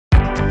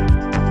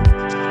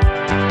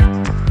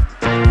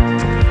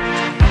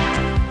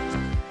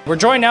We're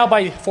joined now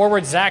by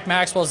forward Zac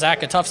Maxwell.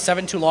 Zac, a tough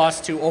 7-2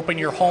 loss to open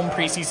your home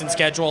preseason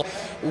schedule.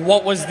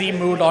 What was the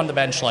mood on the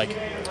bench like?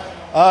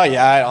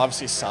 Yeah, it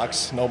obviously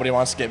sucks. Nobody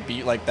wants to get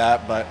beat like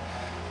that, but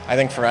I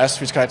think for us,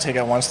 we just got to take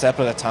it one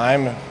step at a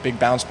time. Big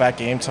bounce-back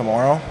game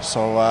tomorrow,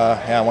 so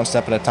yeah, one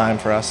step at a time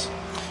for us.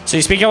 So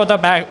you speak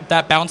about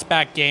that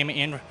bounce-back game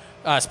in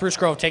Spruce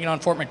Grove, taking on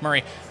Fort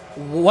McMurray.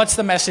 What's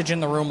the message in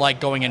the room like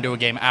going into a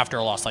game after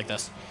a loss like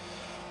this?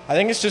 I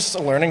think it's just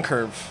a learning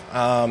curve.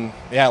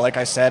 Yeah, like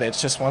I said,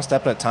 it's just one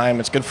step at a time.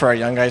 It's good for our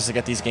young guys to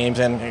get these games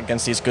in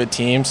against these good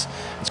teams.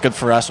 It's good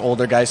for us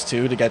older guys,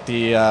 too, to get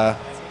the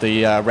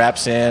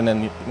reps in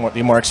and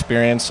the more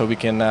experience so we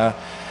can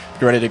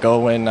be ready to go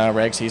when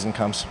reg season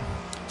comes.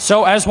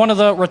 So as one of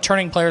the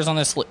returning players on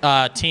this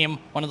team,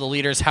 one of the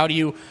leaders, how do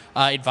you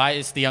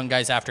advise the young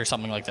guys after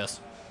something like this?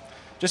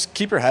 Just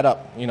keep your head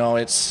up. You know,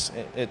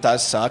 it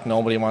does suck.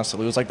 Nobody wants to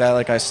lose like that,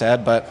 like I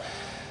said, but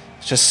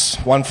it's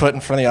just one foot in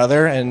front of the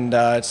other, and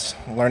it's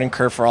a learning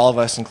curve for all of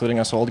us, including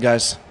us old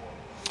guys.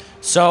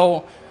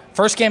 So,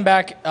 first game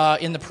back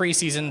in the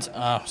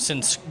preseason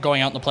since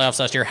going out in the playoffs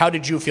last year. How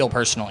did you feel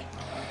personally?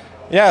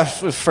 Yeah,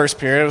 first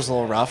period was a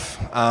little rough.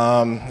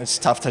 It's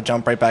tough to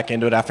jump right back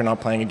into it after not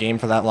playing a game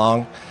for that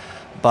long.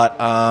 But,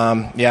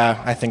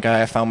 yeah, I think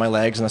I found my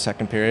legs in the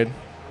second period.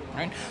 All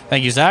right.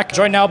 Thank you, Zac.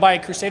 Joined now by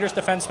Crusaders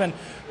defenseman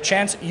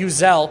Chance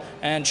Uzzell.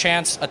 And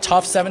Chance, a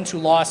tough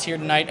 7-2 loss here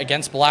tonight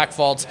against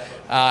Blackfalds.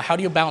 How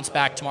do you bounce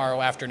back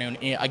tomorrow afternoon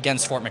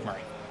against Fort McMurray?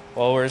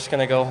 Well, we're just going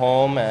to go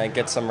home and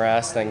get some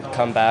rest and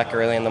come back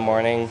early in the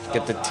morning,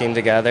 get the team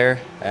together,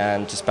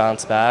 and just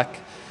bounce back.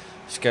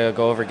 Just going to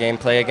go over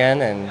gameplay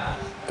again and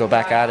go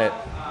back at it.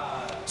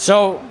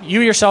 So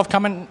you yourself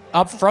coming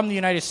up from the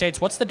United States,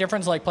 what's the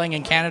difference like playing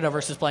in Canada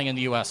versus playing in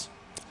the U.S.?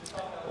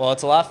 Well,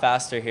 it's a lot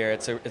faster here.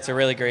 It's a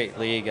really great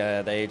league,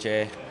 the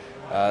AJ.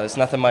 There's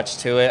nothing much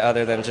to it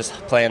other than just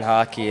playing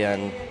hockey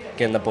and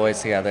getting the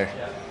boys together.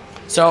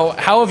 So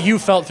how have you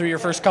felt through your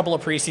first couple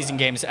of preseason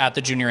games at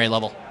the junior A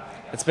level?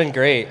 It's been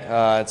great.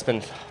 It's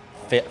been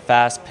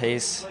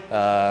fast-paced.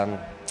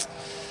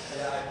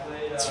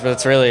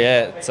 That's really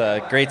it. It's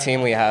a great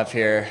team we have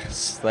here.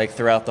 It's like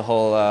throughout the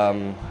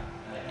whole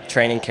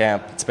training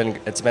camp,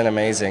 it's been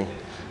amazing.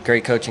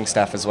 Great coaching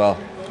staff as well.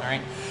 All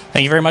right.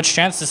 Thank you very much,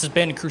 Chance. This has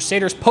been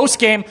Crusaders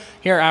post-game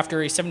here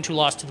after a 7-2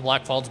 loss to the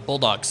Blackfalds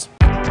Bulldogs.